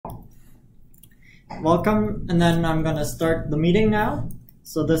welcome, and then I'm going to start the meeting now.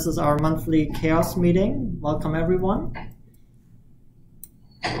 So this is our monthly CHAOSS meeting. Welcome, everyone.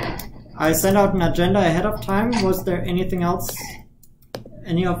 I sent out an agenda ahead of time. Was there anything else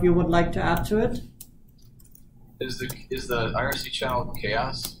any of you would like to add to it? Is the IRC channel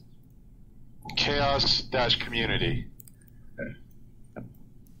CHAOSS? CHAOSS-community.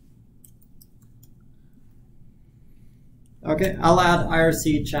 Okay, I'll add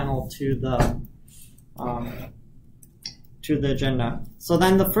IRC channel to the agenda. So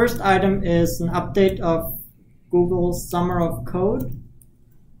then the first item is an update of Google's Summer of Code.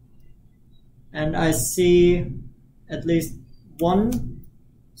 And I see at least one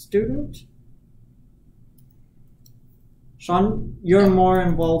student. Sean, you're more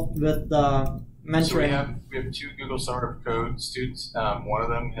involved with the mentoring. So we have two Google Summer of Code students. One of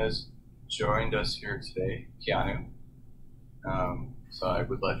them has joined us here today, Keanu. So I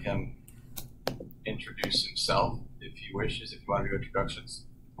would let him introduce himself if he wishes, if you want to do introductions.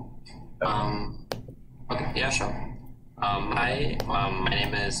 Okay, yeah, sure. Hi, my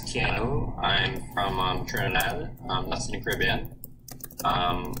name is Keanu. I'm from Trinidad, that's in the Caribbean.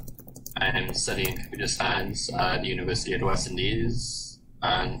 I'm studying computer science at the University of the West Indies,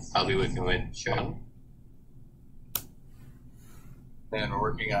 and I'll be working with Sean. And we're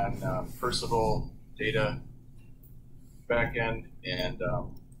working on Percival data backend and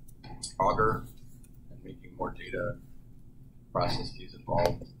Augur, and making more data processes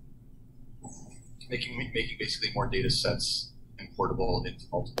involved. Making basically more data sets importable into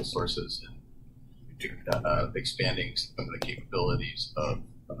multiple sources and expanding some of the capabilities of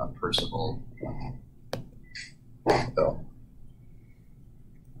Percival. So.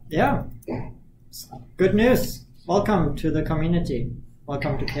 Yeah, good news. Welcome to the community.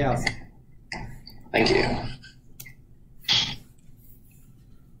 Welcome to CHAOSS. Thank you.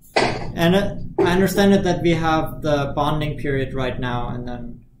 And I understand it that we have the bonding period right now, and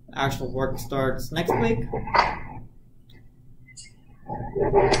then actual work starts next week.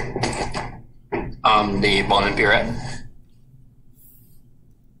 The bonding period.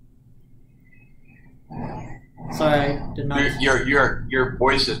 Sorry, did not. Your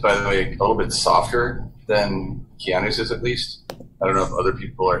voice is, by the way, a little bit softer than Keanu's is, at least. I don't know if other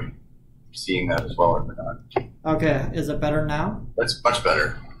people are seeing that as well or not. Okay, is it better now? That's much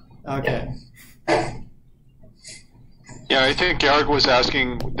better. Okay. Yeah, I think Garrick was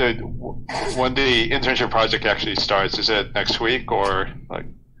asking when the internship project actually starts. Is it next week or like?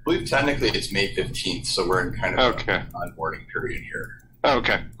 I believe technically it's May 15th, so we're in kind of an onboarding period here.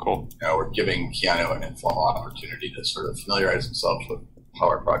 Okay, cool. We're giving Keanu an informal opportunity to sort of familiarize himself with how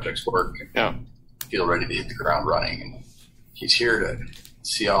our projects work and feel ready to hit the ground running. And he's here to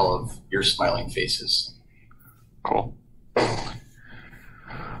see all of your smiling faces. Cool.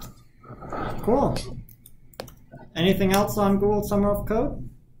 Cool. Anything else on Google Summer of Code?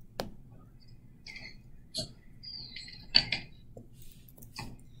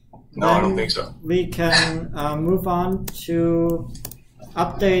 No, I don't think so. We can move on to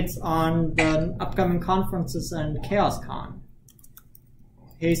updates on the upcoming conferences and CHAOSScon.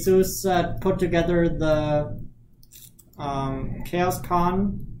 Jesus put together the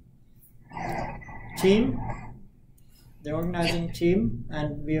CHAOSScon team, the organizing team,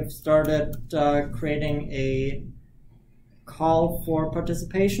 and we have started creating a call for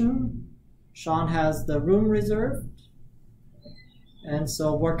participation. Sean has the room reserved, and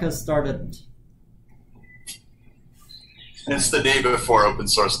so work has started. It's the day before Open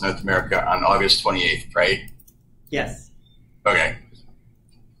Source North America on August 28th, right? Yes. Okay.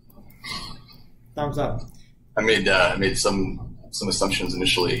 Thumbs up. I made some assumptions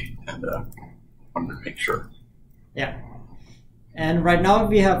initially, and wanted to make sure. Yeah. And right now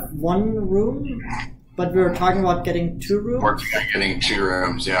we have one room, but we were talking about getting 2 rooms. Working on getting 2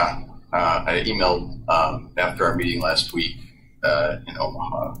 rooms, yeah. I emailed after our meeting last week in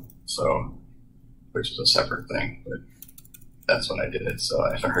Omaha, so which is a separate thing, but that's when I did it. So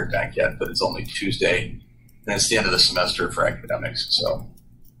I haven't heard back yet, but it's only Tuesday, and it's the end of the semester for academics, so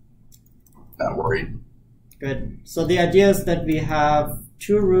not worried. Good. So the idea is that we have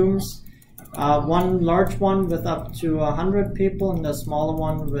 2 rooms, one large one with up to 100 people and a smaller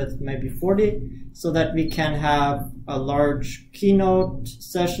one with maybe 40, so that we can have a large keynote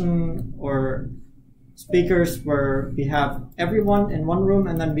session or speakers where we have everyone in one room,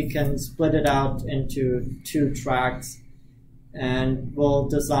 and then we can split it out into 2 tracks, and we'll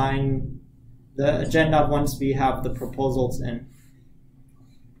design the agenda once we have the proposals in.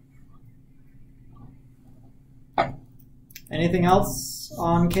 Anything else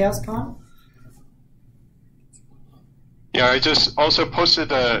on CHAOSScon? Yeah, I just also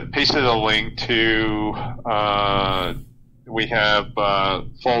pasted a link to, we have a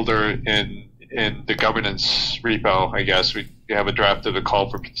folder in the governance repo, I guess. We have a draft of the call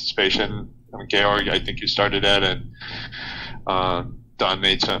for participation. Georg, I think you started that, and Don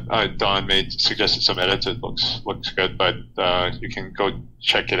suggested some edits. It looks good, but you can go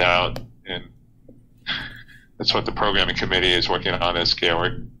check it out, and that's what the programming committee is working on, as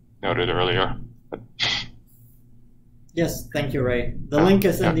Georg noted earlier. Yes, thank you, Ray. The link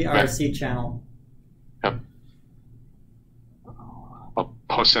is in the IRC channel. Yep. I'll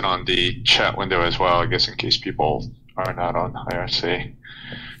post it on the chat window as well, I guess, in case people are not on IRC.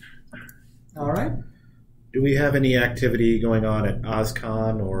 All right. Do we have any activity going on at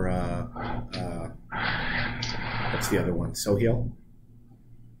OSCON or what's the other one? Soheal?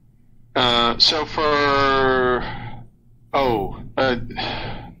 So for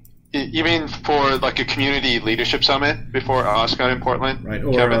you mean for like a community leadership summit before OSCON in Portland, right?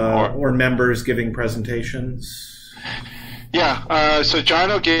 Kevin, or members giving presentations? Yeah. So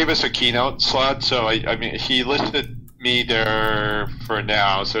Jarno gave us a keynote slot. So I mean, he listed me there for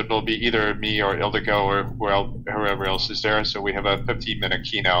now. So it'll be either me or Ildiko or whoever else is there. So we have a 15-minute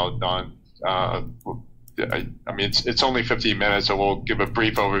keynote on. I mean, it's only 15 minutes, so we'll give a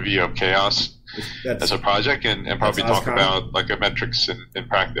brief overview of CHAOSS as a project and probably talk about like a metrics in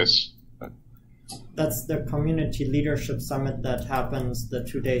practice. That's the community leadership summit that happens the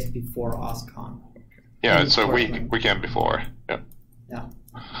 2 days before OSCON. Yeah, it's a weekend before. Yeah. Yeah.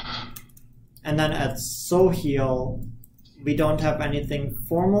 And then at Soheal, we don't have anything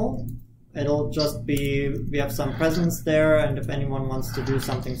formal. It'll just be, we have some presence there, and if anyone wants to do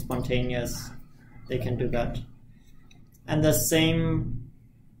something spontaneous, they can do that. And the same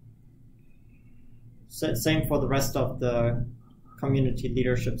for the rest of the Community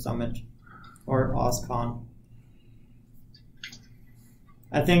Leadership Summit or OSCON.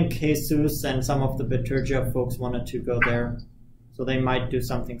 I think Jesus and some of the Biturgia folks wanted to go there, so they might do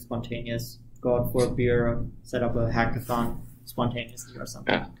something spontaneous, go out for a beer, or set up a hackathon spontaneously or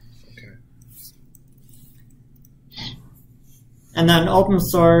something. Yeah. Okay. And then open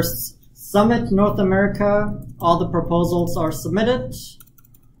source Summit North America, all the proposals are submitted,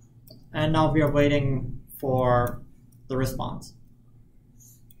 and now we are waiting for the response.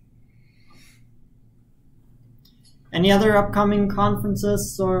 Any other upcoming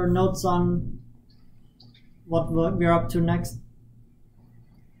conferences or notes on what we're up to next?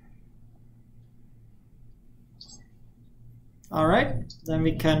 All right, then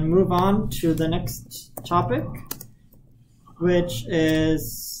we can move on to the next topic, which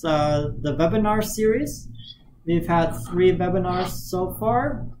is the webinar series. We've had 3 webinars so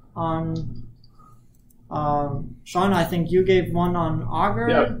far on, Sean, I think you gave one on Augur.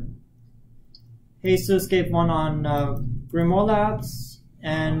 Yep. Jesus gave one on Grimoire Labs,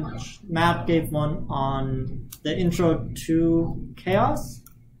 and Matt gave one on the intro to CHAOSS.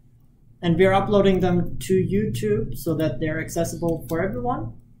 And we're uploading them to YouTube so that they're accessible for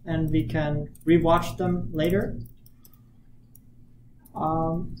everyone, and we can rewatch them later.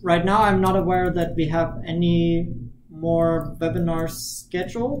 Right now, I'm not aware that we have any more webinars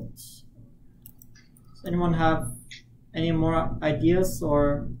scheduled. Does anyone have any more ideas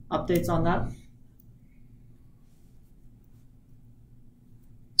or updates on that?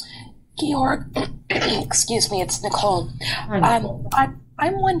 Georg, excuse me, it's Nicole. Hi, Nicole.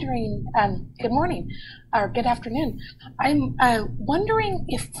 I'm wondering, good morning, or good afternoon. I'm wondering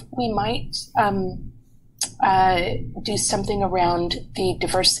if we might do something around the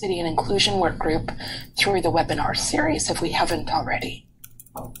diversity and inclusion work group through the webinar series if we haven't already.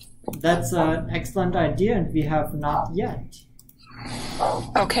 That's an excellent idea, and we have not yet.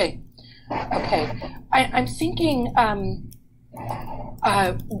 Okay. I'm thinking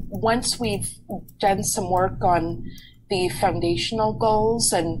once we've done some work on the foundational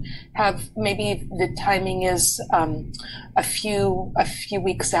goals and have maybe the timing is a few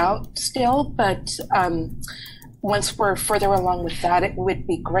weeks out still, but once we're further along with that, it would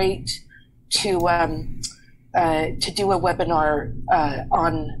be great to do a webinar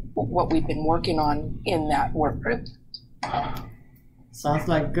on what we've been working on in that work group. Sounds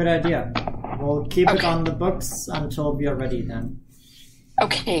like a good idea. We'll keep it on the books until we are ready then.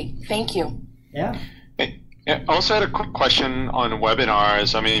 Okay, thank you. Yeah. I also had a quick question on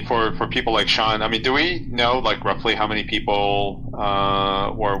webinars. I mean, for people like Sean, I mean, do we know like roughly how many people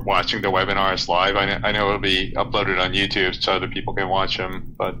were watching the webinars live? I know it'll be uploaded on YouTube so other people can watch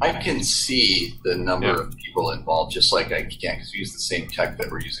them. But I can see the number of people involved, just like I can, because we use the same tech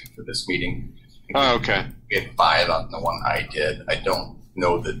that we're using for this meeting. Oh, okay. We had 5 on the one I did. I don't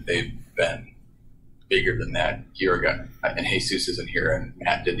know that they've been bigger than that. Georg and Jesus isn't here, and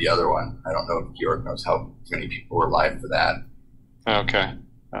Matt did the other one. I don't know if Georg knows how many people were live for that. Okay.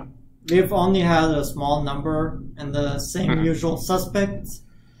 We've only had a small number and the same usual suspects.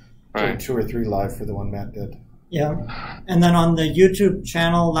 Right. 2 or 3 live for the one Matt did. Yeah. And then on the YouTube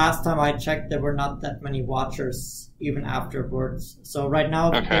channel, last time I checked, there were not that many watchers even afterwards. So right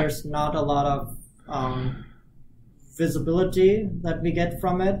now there's not a lot of visibility that we get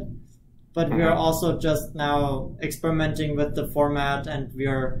from it. But we are also just now experimenting with the format, and we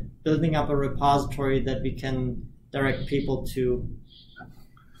are building up a repository that we can direct people to.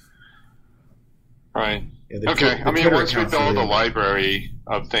 Right. Yeah, Okay. I mean, Twitter once we account's build a really- library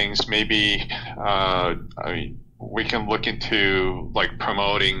of things, maybe we can look into like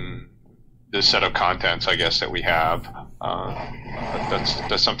promoting this set of contents, I guess, that we have.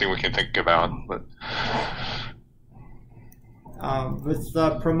 That's something we can think about. But With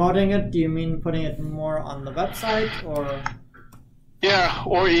promoting it, do you mean putting it more on the website, or? yeah,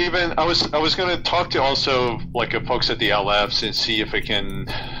 or even I was going to talk to also like folks at the LFs and see if it can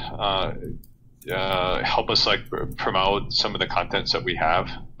help us like promote some of the contents that we have.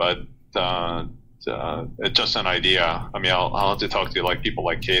 But it's just an idea. I mean, I'll have to talk to like people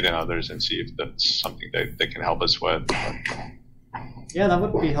like Kate and others and see if that's something that they can help us with. Yeah, that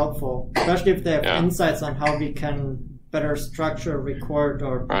would be helpful, especially if they have Yeah. insights on how we can better structure, record,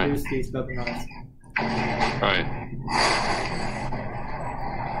 or produce these webinars. Right.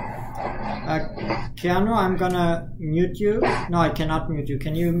 Keanu, I'm gonna mute you. No, I cannot mute you.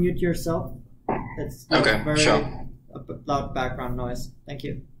 Can you mute yourself? It's Okay, very sure. loud background noise. Thank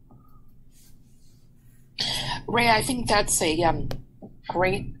you. Ray, I think that's a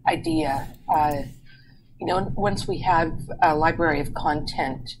great idea. Once we have a library of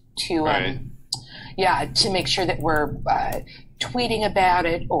content to, Right. to make sure that we're tweeting about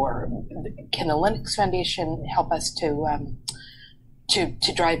it, or can the Linux Foundation help us to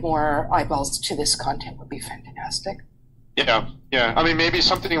drive more eyeballs to this content would be fantastic. Yeah. I mean, maybe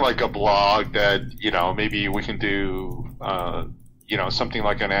something like a blog that, maybe we can do, something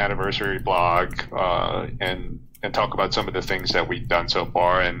like an anniversary blog, and talk about some of the things that we've done so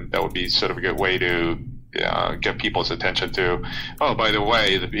far. And that would be sort of a good way to get people's attention to, oh, by the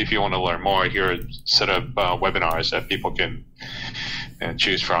way, if you want to learn more, here are a set of webinars that people can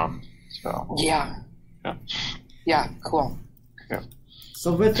choose from. So, Yeah, cool. Yeah.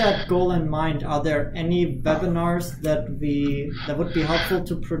 So with that goal in mind, are there any webinars that would be helpful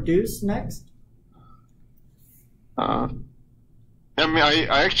to produce next? I mean,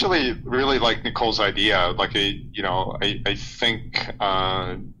 I actually really like Nicole's idea. Like, I think,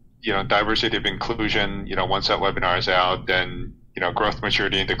 diversity of inclusion, once that webinar is out, then, growth,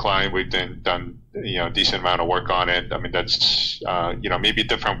 maturity, and decline, we've done a decent amount of work on it. I mean, that's, maybe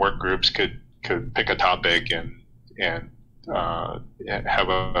different work groups could pick a topic and have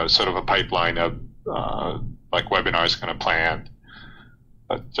a sort of a pipeline of, like webinars kind of planned.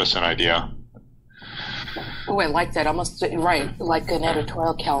 But just an idea. Oh, I like that. Almost right, like an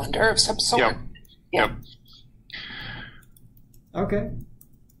editorial calendar of some sort. Yep. Yeah. Yep. Okay.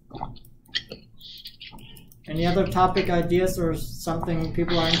 Any other topic ideas or something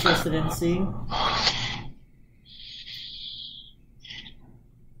people are interested in seeing?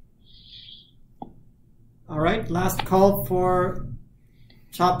 All right, last call for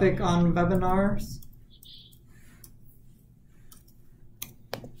topic on webinars.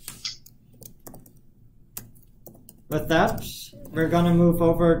 With that, we're going to move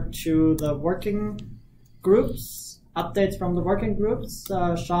over to the working groups, updates from the working groups.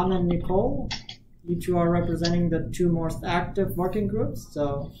 Sean and Nicole, you two are representing the 2 most active working groups.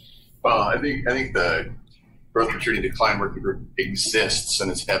 So, Well, I think the Growth, Maturity, Decline working group exists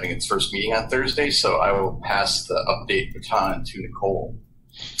and is having its first meeting on Thursday. So I will pass the update baton to Nicole.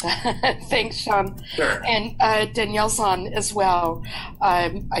 Thanks, Sean. Sure. And Danielle's on as well.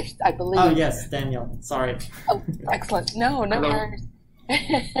 I believe. oh yes, Daniel. Sorry. Oh, excellent. No Hello. worries.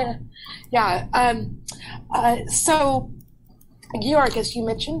 Yeah. So, Georg, as you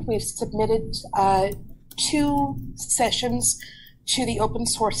mentioned, we've submitted 2 sessions to the Open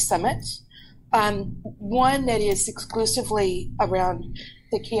Source Summit. One that is exclusively around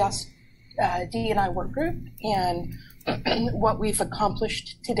the CHAOSS D&I work group and what we've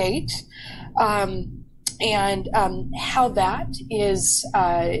accomplished to date, and how that is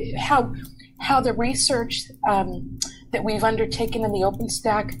how the research that we've undertaken in the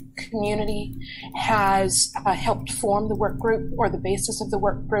OpenStack community has helped form the work group, or the basis of the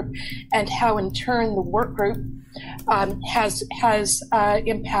work group, and how in turn the work group has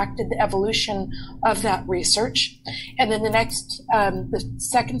impacted the evolution of that research. And then the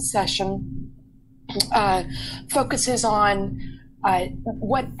second session focuses on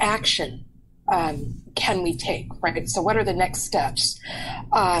what action can we take, right? So what are the next steps?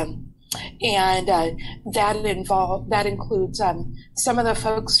 And that includes some of the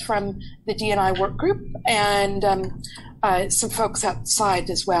folks from the D&I work group and some folks outside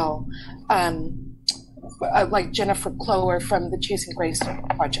as well, like Jennifer Clower from the Chasing Grace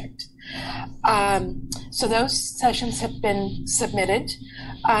Project. So those sessions have been submitted.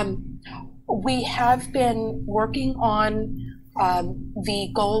 We have been working on the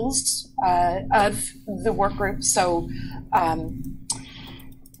goals of the work group. So,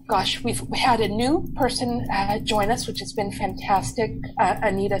 we've had a new person join us, which has been fantastic.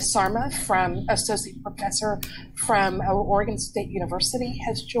 Anita Sarma, associate professor from Oregon State University,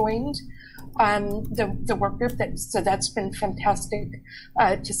 has joined the work group. So that's been fantastic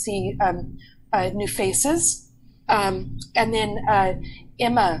to see new faces. And then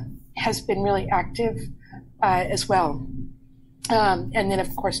Emma has been really active as well. And then,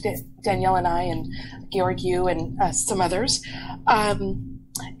 of course, Danielle and I and Georg, you and some others.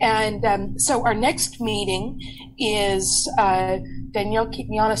 So our next meeting is, Danielle, keep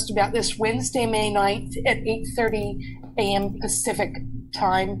me honest about this, Wednesday, May 9th at 8:30 a.m. Pacific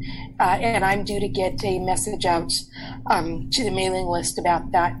time. And I'm due to get a message out to the mailing list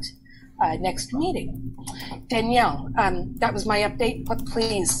about that next meeting. Danielle, that was my update, but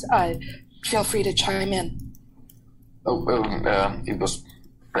please feel free to chime in. It was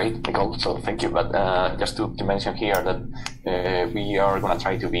great, Nicole, so thank you. But just to mention here that we are going to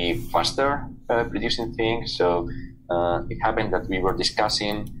try to be faster producing things. So it happened that we were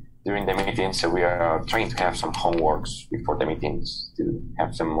discussing during the meeting, so we are trying to have some homeworks before the meetings to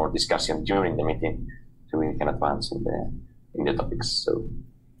have some more discussion during the meeting so we can advance in the topics. So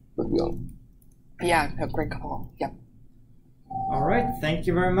good will. Yeah, a great call. Yep. All right, thank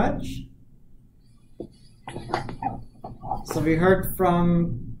you very much. So we heard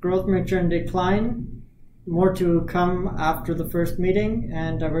from growth, mature, and decline. More to come after the first meeting,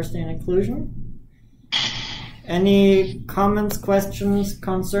 and diversity and inclusion. Any comments, questions,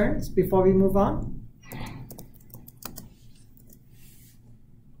 concerns before we move on?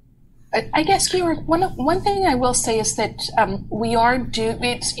 I guess, Georg, one thing I will say is that we are due,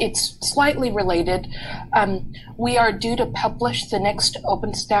 it's slightly related, we are due to publish the next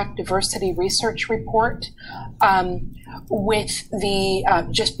OpenStack Diversity Research Report with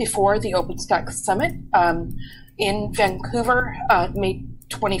just before the OpenStack Summit in Vancouver, May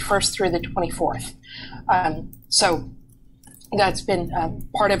 21st through the 24th. So that's been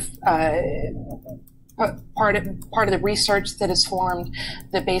part of the research that has formed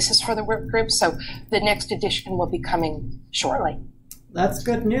the basis for the work group. So the next edition will be coming shortly. That's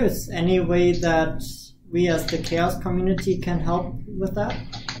good news. Any way that we as the CHAOSS community can help with that?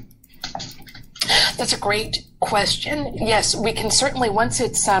 That's a great question. Yes, we can certainly, once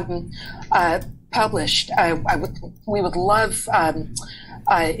it's published, we would love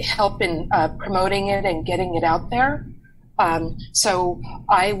help in promoting it and getting it out there. So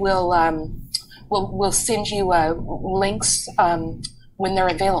I will we'll send you links when they're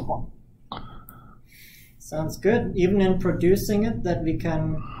available. Sounds good. Even in producing it, that we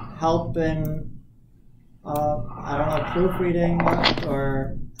can help in, I don't know, proofreading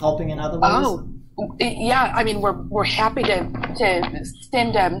or helping in other ways. Oh, yeah. I mean, we're happy to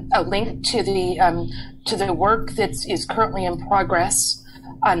send a link to the work that is currently in progress.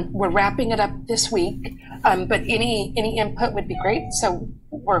 We're wrapping it up this week, but any input would be great. So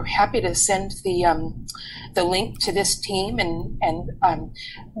we're happy to send the link to this team and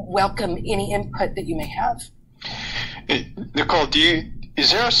welcome any input that you may have. Hey, Nicole,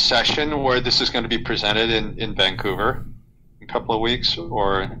 is there a session where this is going to be presented in Vancouver in a couple of weeks,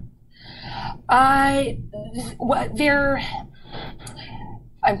 or? I'm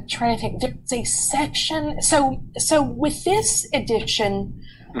trying to think. There's a section. So with this edition.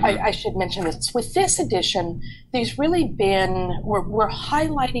 Mm-hmm. I should mention this. With this edition, there's really been, we're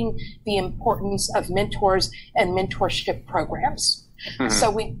highlighting the importance of mentors and mentorship programs. Mm-hmm. So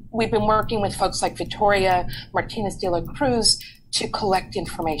we've been working with folks like Victoria Martinez de la Cruz to collect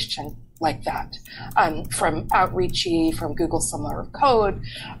information like that, from Outreachy, from Google Summer of Code.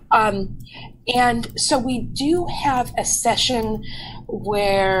 And so we do have a session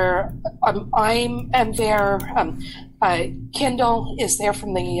where I am there, Kendall is there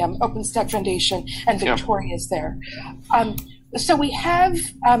from the OpenStack Foundation, and Victoria is there. So we have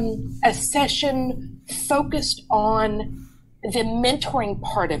a session focused on the mentoring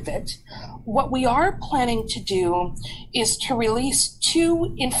part of it. What we are planning to do is to release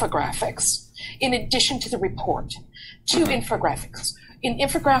 2 infographics in addition to the report. 2 infographics. an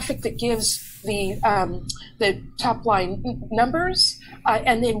infographic that gives the top line numbers,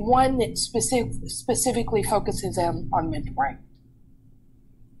 and then one that specifically focuses on mentoring.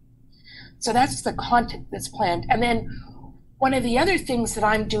 So that's the content that's planned. And then one of the other things that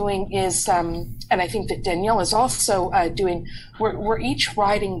I'm doing is, and I think that Danielle is also doing, we're each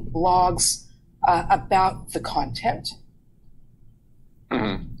writing blogs about the content.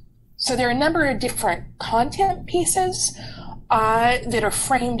 Mm-hmm. So there are a number of different content pieces that are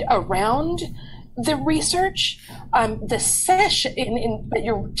framed around the research. The session,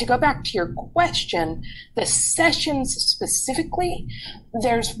 to go back to your question, the sessions specifically,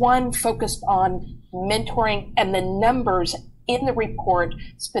 there's one focused on mentoring and the numbers in the report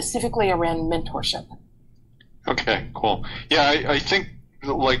specifically around mentorship. Okay, cool. Yeah, I think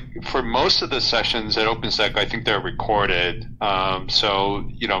like for most of the sessions at OpenStack, I think they're recorded. So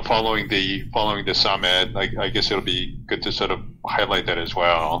following the summit, I guess it'll be good to sort of highlight that as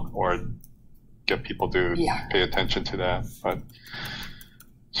well, or get people to pay attention to that. But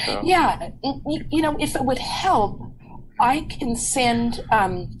so. Yeah, if it would help, I can send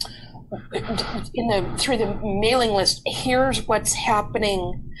through the mailing list. Here's what's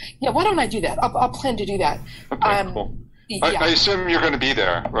happening. Yeah, why don't I do that? I'll plan to do that. Okay, cool. Yeah. I assume you're going to be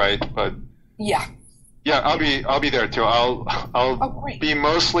there, right? But yeah, I'll be there too. I'll great. be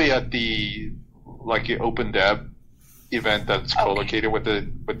mostly at the Open Dev event that's co-located with the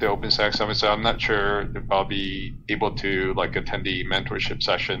OpenStack Summit. So I'm not sure if I'll be able to attend the mentorship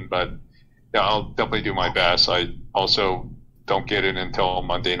session, but yeah, I'll definitely do my best. I also don't get in until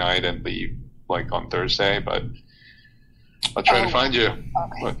Monday night and leave on Thursday, but I'll try to find you.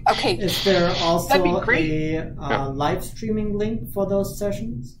 Okay. Is there also a live streaming link for those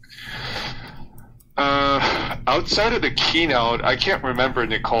sessions? Outside of the keynote, I can't remember,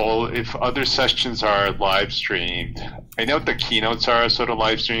 Nicole, if other sessions are live streamed. I know the keynotes are sort of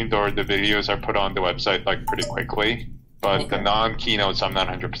live streamed, or the videos are put on the website pretty quickly, but the non-keynotes, I'm not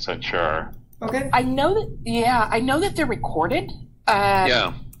 100% sure. Okay. I know that they're recorded. But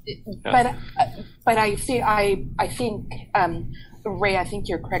I think Ray, I think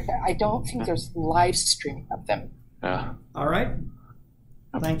you're correct. I don't think there's live streaming of them. Yeah. All right.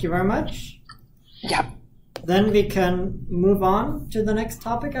 Thank you very much. Yeah. Then we can move on to the next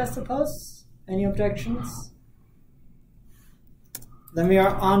topic, I suppose. Any objections? Then we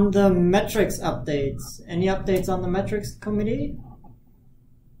are on the metrics updates. Any updates on the metrics committee?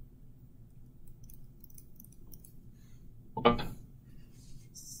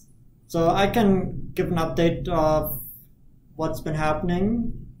 So I can give an update of what's been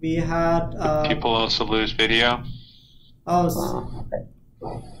happening. We had... people also lose video?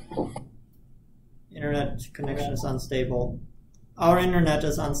 Internet connection is unstable. Our internet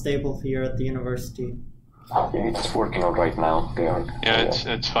is unstable here at the university. It's working out right now, Georg. Yeah,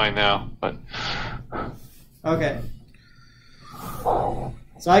 it's fine now, but... Okay.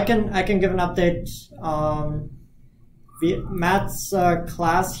 So I can give an update. Matt's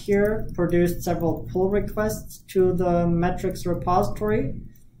class here produced several pull requests to the metrics repository.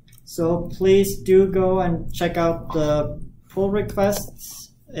 So please do go and check out the pull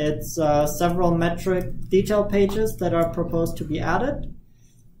requests. It's several metric detail pages that are proposed to be added.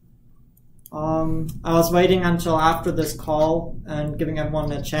 I was waiting until after this call and giving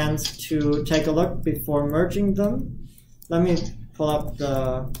everyone a chance to take a look before merging them. Let me pull up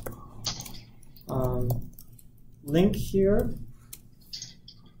the link here.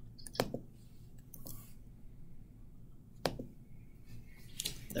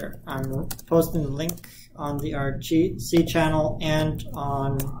 There, I'm posting the link on the RGC channel and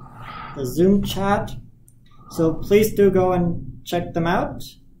on the Zoom chat. So please do go and check them out.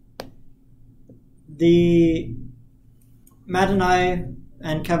 Matt and I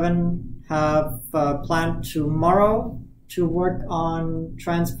and Kevin have planned tomorrow to work on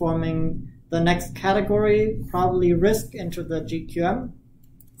transforming the next category, probably risk, into the GQM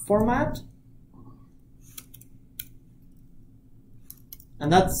format.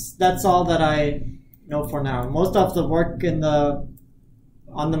 And that's all that I know for now. Most of the work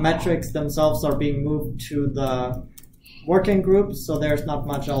on the metrics themselves are being moved to the working groups, so there's not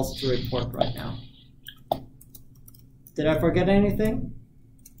much else to report right now. Did I forget anything?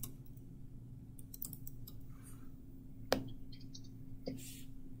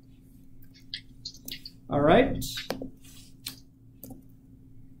 All right.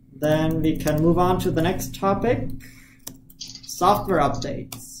 Then we can move on to the next topic, software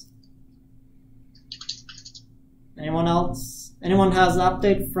updates. Anyone else? Anyone has an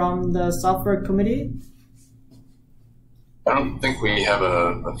update from the software committee? I don't think we have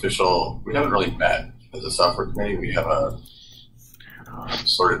we haven't really met as a software committee. We have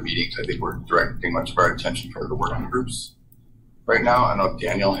sort of meetings. I think we're directing much of our attention toward the working groups right now. I don't know if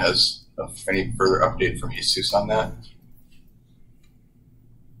Daniel has any further update from Jesus on that.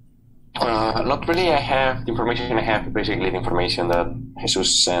 Not really. I have the information I have, basically the information that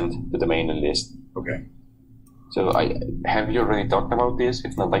Jesus sent to the mailing list. Okay. So have you already talked about this?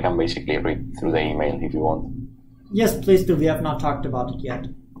 If not, I can basically read through the email if you want. Yes, please do. We have not talked about it yet.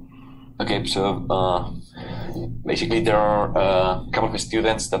 Okay, so basically there are a couple of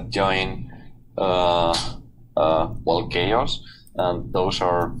students that join CHAOSS, and those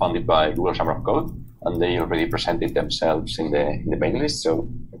are funded by Google Summer of Code, and they already presented themselves in the mailing list, so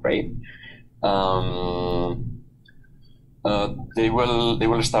great. They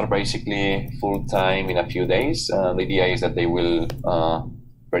will start basically full time in a few days. The idea is that they will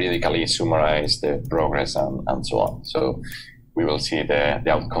periodically summarize the progress and so on. So we will see the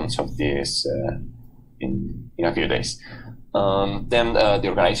outcomes of this in a few days. Then the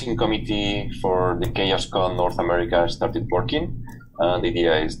organizing committee for the CHAOSScon North America started working. The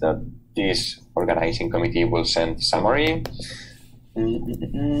idea is that this organizing committee will send a summary.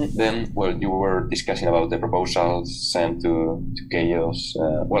 Then, well, you were discussing about the proposals sent to CHAOSS,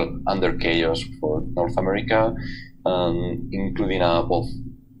 under CHAOSS for North America, including both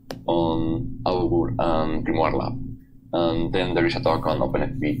on Augur and Grimoire Lab. And then there is a talk on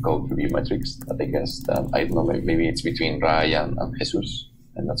OpenFB code review metrics that I guess that, I don't know, maybe it's between Rai and Jesus,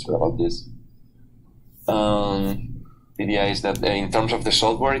 and that's all about this. The idea is that in terms of the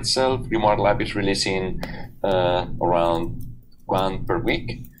software itself, Grimoire Lab is releasing around one per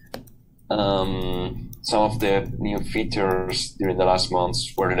week. Some of the new features during the last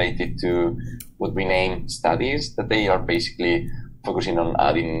months were related to what we name studies, that they are basically focusing on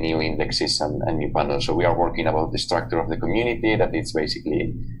adding new indexes and new panels. So we are working about the structure of the community, that it's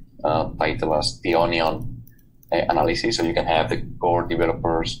basically titled as the onion analysis. So you can have the core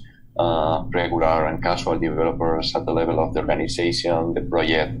developers, regular and casual developers at the level of the organization, the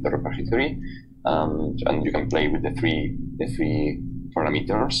project, the repository, and you can play with the three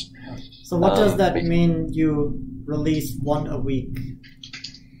parameters. So what does that mean, you release one a week?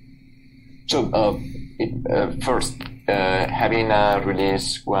 So first, having a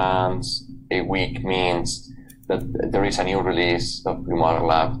release once a week means that there is a new release of Grimoire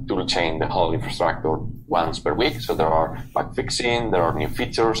Lab to change the whole infrastructure once per week. So there are bug fixing, there are new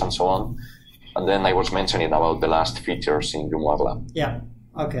features, and so on. And then I was mentioning about the last features in Grimoire Lab. Yeah.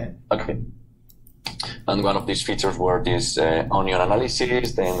 Okay. Okay. And one of these features were this onion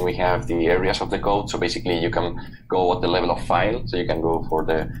analysis. Then we have the areas of the code. So basically you can go at the level of file. So you can go for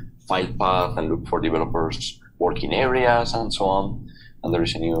the file path and look for developers' working areas and so on. And there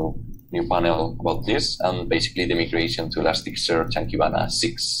is a new panel about this. And basically the migration to Elasticsearch and Kibana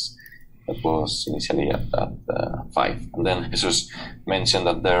 6. That was initially at 5. And then Jesus mentioned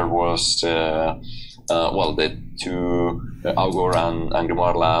that there was, the two Augur and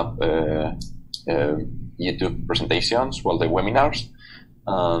Grimoire Lab YouTube presentations, the webinars,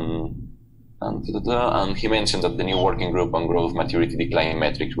 and he mentioned that the new working group on growth, maturity, decline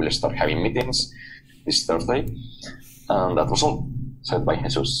metrics will start having meetings this Thursday, and that was all said by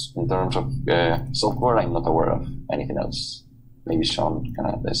Jesus. In terms of software, I'm not aware of anything else. Maybe Sean can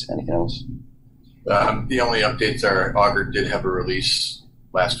add this. Anything else? The only updates are Augur did have a release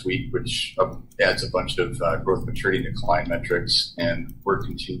last week, which adds a bunch of growth, maturity, decline metrics, and we're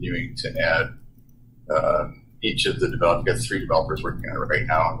continuing to add each of the developers. We've got 3 developers working on it right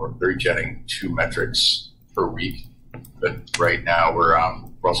now, and we're getting 2 metrics per week. But right now, we're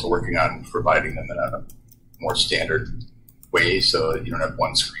also working on providing them in a more standard way, so that you don't have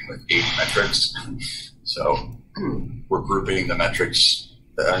one screen with 8 metrics. So we're grouping the metrics.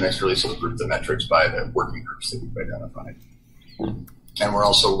 Our next release will group the metrics by the working groups that we've identified. And we're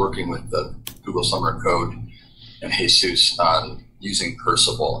also working with the Google Summer Code and Jesus on using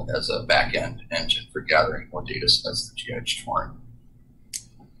Percival as a back-end engine for gathering more data sets that GH4.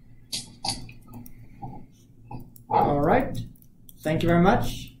 All right. Thank you very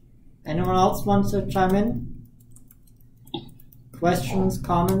much. Anyone else wants to chime in? Questions,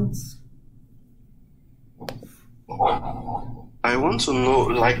 comments? I want to know,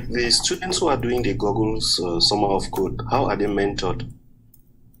 like the students who are doing the Google's Summer of Code, how are they mentored?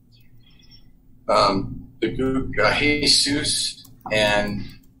 Jesus and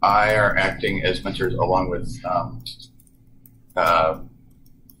I are acting as mentors along with, I can't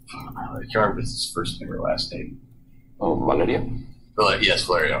remember if it's his first name or last name. Oh, Valeria? Yes,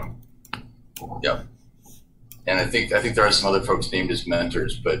 Valerio. Yep. And I think there are some other folks named as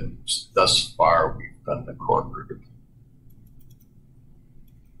mentors, but thus far we've done the core group.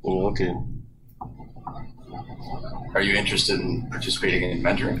 Okay. Are you interested in participating in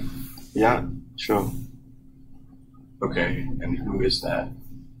mentoring? Yeah, sure. Okay, and who is that?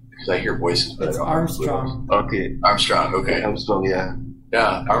 Because I hear voices, but It's I don't know who it is. Armstrong. Okay. Armstrong, okay. Armstrong, yeah.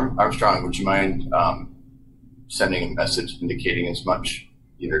 Yeah, Armstrong, would you mind sending a message indicating as much,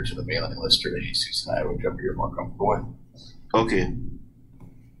 either to the mailing list or to Jesus and I, whichever you're more comfortable with? Okay.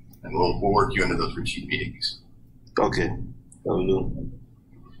 And we'll work you into those routine meetings. Okay. I will do.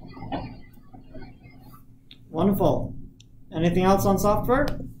 Wonderful. Anything else on software?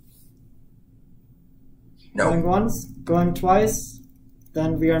 No. Going once, going twice.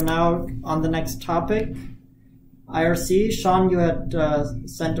 Then we are now on the next topic. IRC. Sean, you had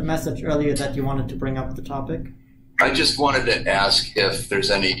sent a message earlier that you wanted to bring up the topic. I just wanted to ask if there's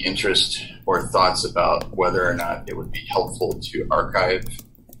any interest or thoughts about whether or not it would be helpful to archive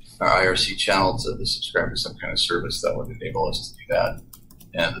our IRC channel to subscribe to some kind of service that would enable us to do that.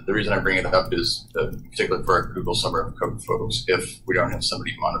 And the reason I bring it up is, particularly for our Google Summer of Code folks, if we don't have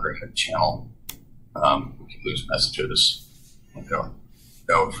somebody monitoring the channel, we can lose messages, if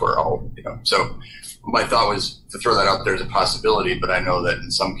we're all, So my thought was to throw that out there as a possibility, but I know that in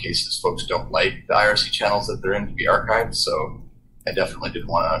some cases folks don't like the IRC channels that they're in to be archived, so I definitely didn't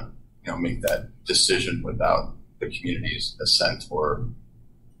want to, make that decision without the community's assent or.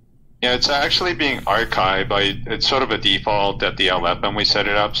 Yeah, it's actually being archived. It's sort of a default at the LF when we set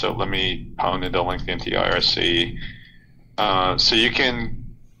it up. So let me pound in the link into the IRC. So you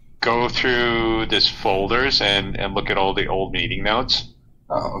can go through these folders and look at all the old meeting notes.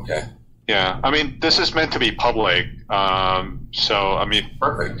 Oh, okay. Yeah, this is meant to be public.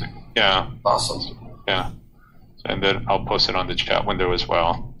 Perfect. Yeah. Awesome. Yeah. And then I'll post it on the chat window as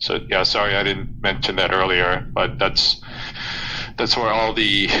well. So yeah, sorry I didn't mention that earlier, but that's where all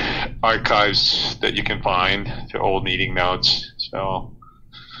the archives that you can find, the old meeting notes. So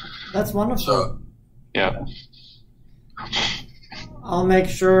that's wonderful. So, yeah. I'll make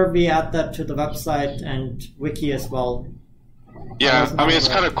sure we add that to the website and wiki as well. Yeah, it's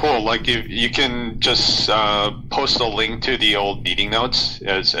kind of cool. Like you can just post a link to the old meeting notes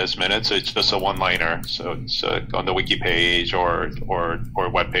as minutes. It's just a one-liner, so it's on the wiki page or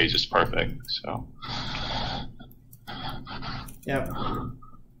web page is perfect. So. Yep.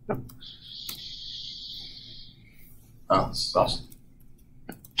 Oh, that's awesome.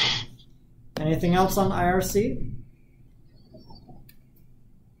 Anything else on IRC?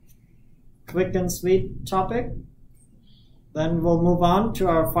 Quick and sweet topic. Then we'll move on to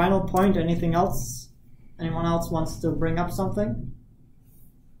our final point. Anything else? Anyone else wants to bring up something?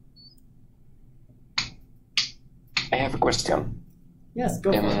 I have a question. Yes,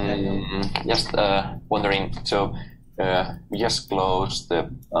 go for it. Just wondering, so we just closed the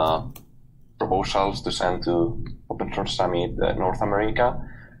proposals to send to Open Source Summit North America.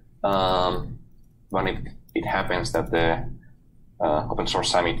 When it happens that the Open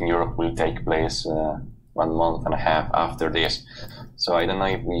Source Summit in Europe will take place 1 month and a half after this. So I don't know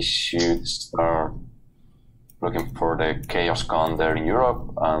if we should start looking for the CHAOSS there in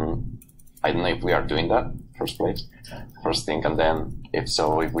Europe. I don't know if we are doing that first thing, and then if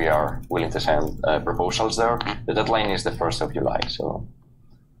so, if we are willing to send proposals there. The deadline is the 1st of July. So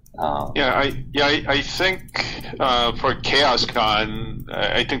I think for CHAOSScon,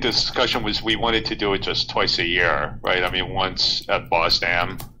 I think the discussion was we wanted to do it just twice a year, right? Once at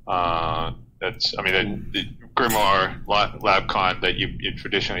Boston. That's the Grimoire LabCon that you've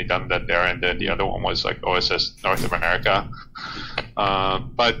traditionally done that there, and then the other one was like OSS North America.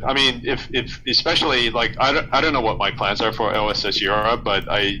 But if especially like I don't know what my plans are for OSS Europe, but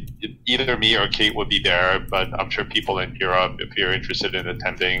either me or Kate would be there. But I'm sure people in Europe, if you're interested in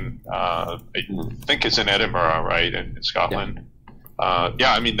attending, I think it's in Edinburgh, right, in Scotland.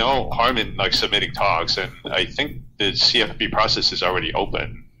 Yeah. No harm in like submitting talks, and I think the CFP process is already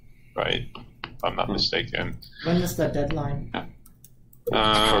open, right? If I'm not mistaken. When is the deadline?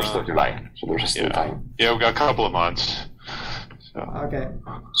 1st of July, so there's still time. Yeah, we've got a couple of months. So. Okay.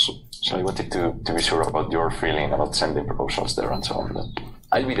 So I wanted to be sure about your feeling about sending proposals there and so on. But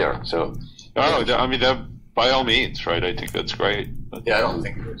I'll be there, so. Oh, that by all means, right? I think that's great. But, yeah, I don't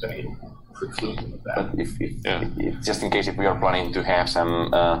think there's any preclusion of that. But if just in case if we are planning to have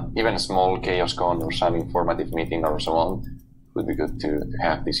some even a small CHAOSScon or some informative meeting or so on, it would be good to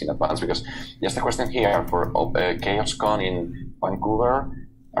have this in advance, because just a question here for CHAOSScon in Vancouver,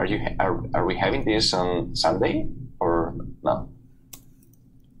 are we having this on Sunday or no?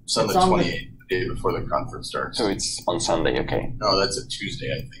 Sunday 28th, the day before the conference starts. So it's on Sunday, okay? No, that's a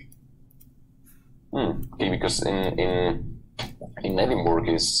Tuesday, I think. Okay, because in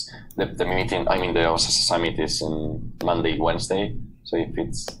Edinburgh is the meeting. The OSS Summit is on Monday, Wednesday. So if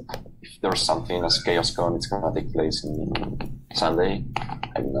it's if there's something as CHAOSScon, it's going to take place in Sunday.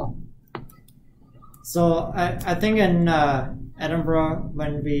 I don't know. So I think in Edinburgh,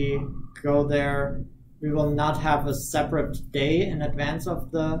 when we go there, we will not have a separate day in advance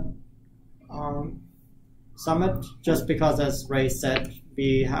of the summit, just because, as Ray said,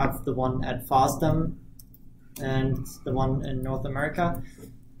 we have the one at FOSDEM and the one in North America.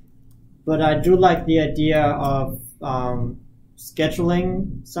 But I do like the idea of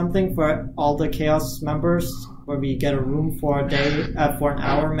scheduling something for all the CHAOSS members, where we get a room for a day, for an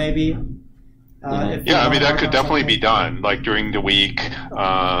hour maybe. Yeah, I mean, that could definitely be done, like during the week.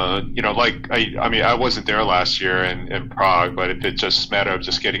 You know, like, I mean, I wasn't there last year in Prague, but if it's just a matter of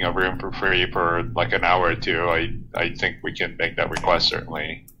just getting a room for free for like an hour or two, I think we can make that request,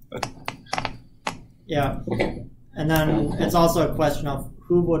 certainly. But... Yeah. And then it's also a question of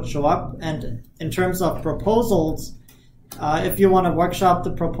who would show up. And in terms of proposals, if you want to workshop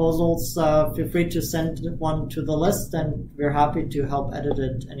the proposals, feel free to send one to the list, and we're happy to help edit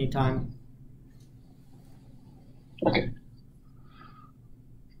it anytime. Okay.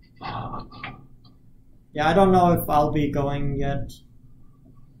 Yeah, I don't know if I'll be going yet.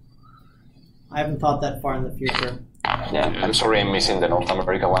 I haven't thought that far in the future. Yeah, I'm sorry I'm missing the North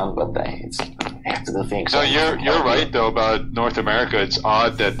America one, but I have to do things. No, you're right though about North America. It's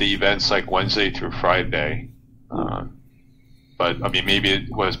odd that the event's like Wednesday through Friday. But I mean, maybe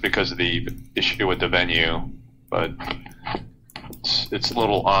it was because of the issue with the venue, but it's a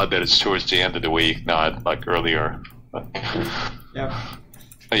little odd that it's towards the end of the week, not like earlier. But, yeah.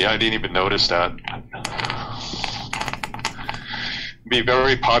 Yeah, I didn't even notice that. Be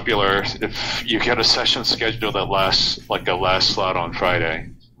very popular if you get a session scheduled that lasts like the last slot on Friday.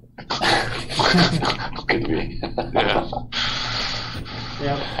 Could be. Yeah.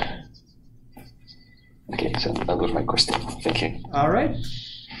 Yeah. Okay, so that was my question. Thank you. All right.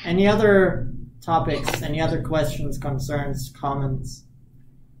 Any other topics? Any other questions, concerns, comments?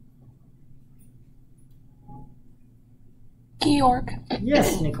 Georg.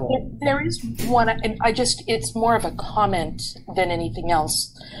 Yes, Nicole. There is one, and it's more of a comment than anything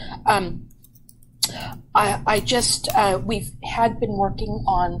else. We've had been working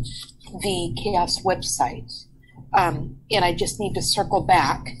on the CHAOSS website, and I just need to circle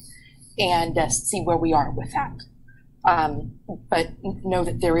back and see where we are with that. But know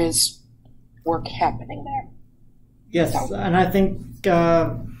that there is work happening there. Yes, So. and I think,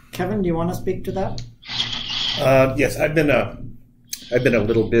 Kevin, do you want to speak to that? Yes, I've been a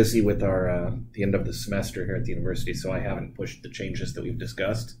little busy with our the end of the semester here at the university, so I haven't pushed the changes that we've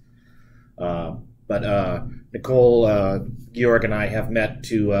discussed. But Nicole, Georg, and I have met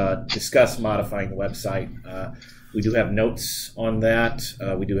to discuss modifying the website. We do have notes on that.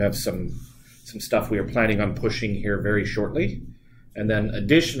 We do have some stuff we are planning on pushing here very shortly, and then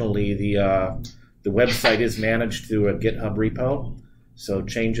additionally, the website is managed through a GitHub repo, so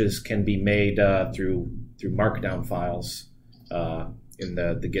changes can be made through Markdown files in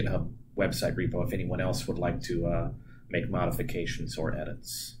the GitHub website repo if anyone else would like to make modifications or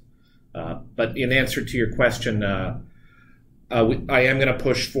edits. But in answer to your question, I am going to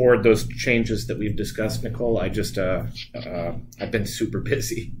push forward those changes that we've discussed, Nicole. I just I've been super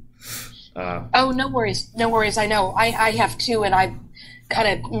busy. Oh, no worries. No worries. I know. I have too, and I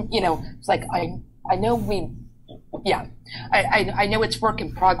kind of, it's like I know I know it's work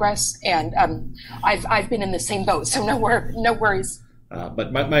in progress, and I've been in the same boat, so no worries.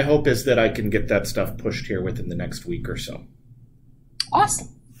 But my hope is that I can get that stuff pushed here within the next week or so. Awesome.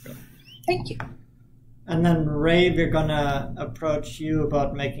 Thank you. And then Ray, we're gonna approach you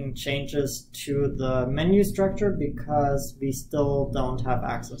about making changes to the menu structure because we still don't have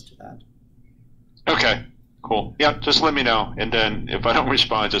access to that. Okay, cool. Yeah, just let me know, and then if I don't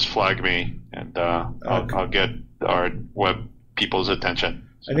respond, just flag me, and I'll get our web people's attention.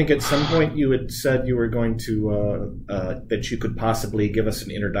 I think at some point you had said you were going to that you could possibly give us an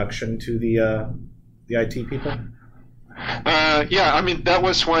introduction to the IT people. Yeah, I mean that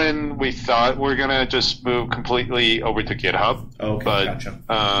was when we thought we're gonna just move completely over to GitHub. Okay, gotcha.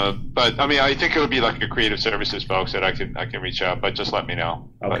 But I mean, I think it would be like a creative services folks that I can reach out, but just let me know.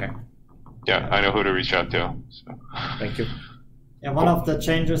 Okay. But, yeah, I know who to reach out to. So. Thank you. Yeah, one of the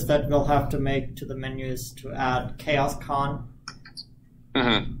changes that we'll have to make to the menu is to add CHAOSScon.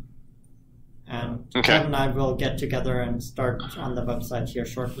 Mm-hmm. And Okay. Kevin and I will get together and start on the website here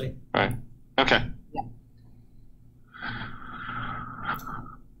shortly. Right. Okay.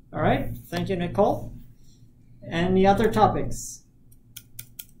 All right. Thank you, Nicole. Any other topics?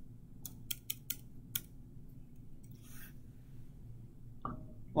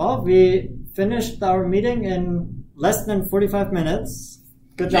 Well, we finished our meeting in less than 45 minutes.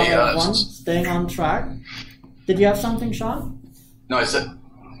 Good job, Yes. everyone. Staying on track. Did you have something, Sean? No, I said.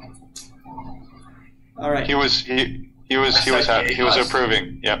 All right. He was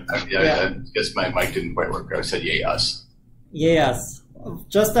approving. Yep. I guess my mic didn't quite work. I said yay us. Yes.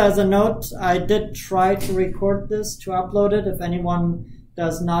 Just as a note, I did try to record this to upload it. If anyone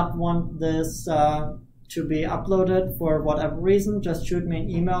does not want this to be uploaded for whatever reason, just shoot me an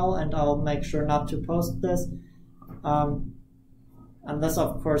email and I'll make sure not to post this. Unless,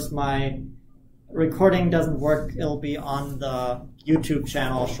 of course, my recording doesn't work, it'll be on the YouTube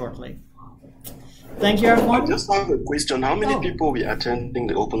channel shortly. Thank you, everyone. I just have a question. How many people will be attending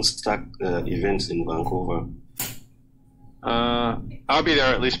the OpenStack events in Vancouver? I'll be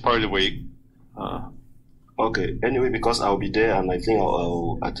there at least part of the week. Okay. Anyway, because I'll be there, and I think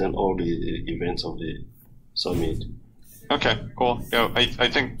I'll attend all the events of the summit. Okay, cool. Yeah, I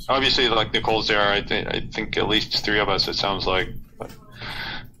think obviously like Nicole's there. I think at least 3 of us. It sounds like. But.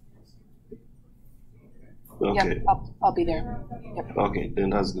 Okay. Yep, I'll be there. Yep. Okay, then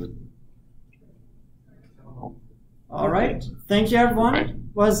that's good. All right. Thank you, everyone. Right. It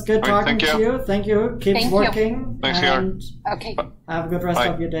was good talking thank to you. you. Thank you. Keep Thank you. working. Thanks, and Okay. have a good rest Bye.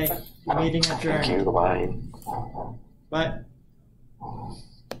 of your day. Meeting adjourned. Thank you. Bye. Bye.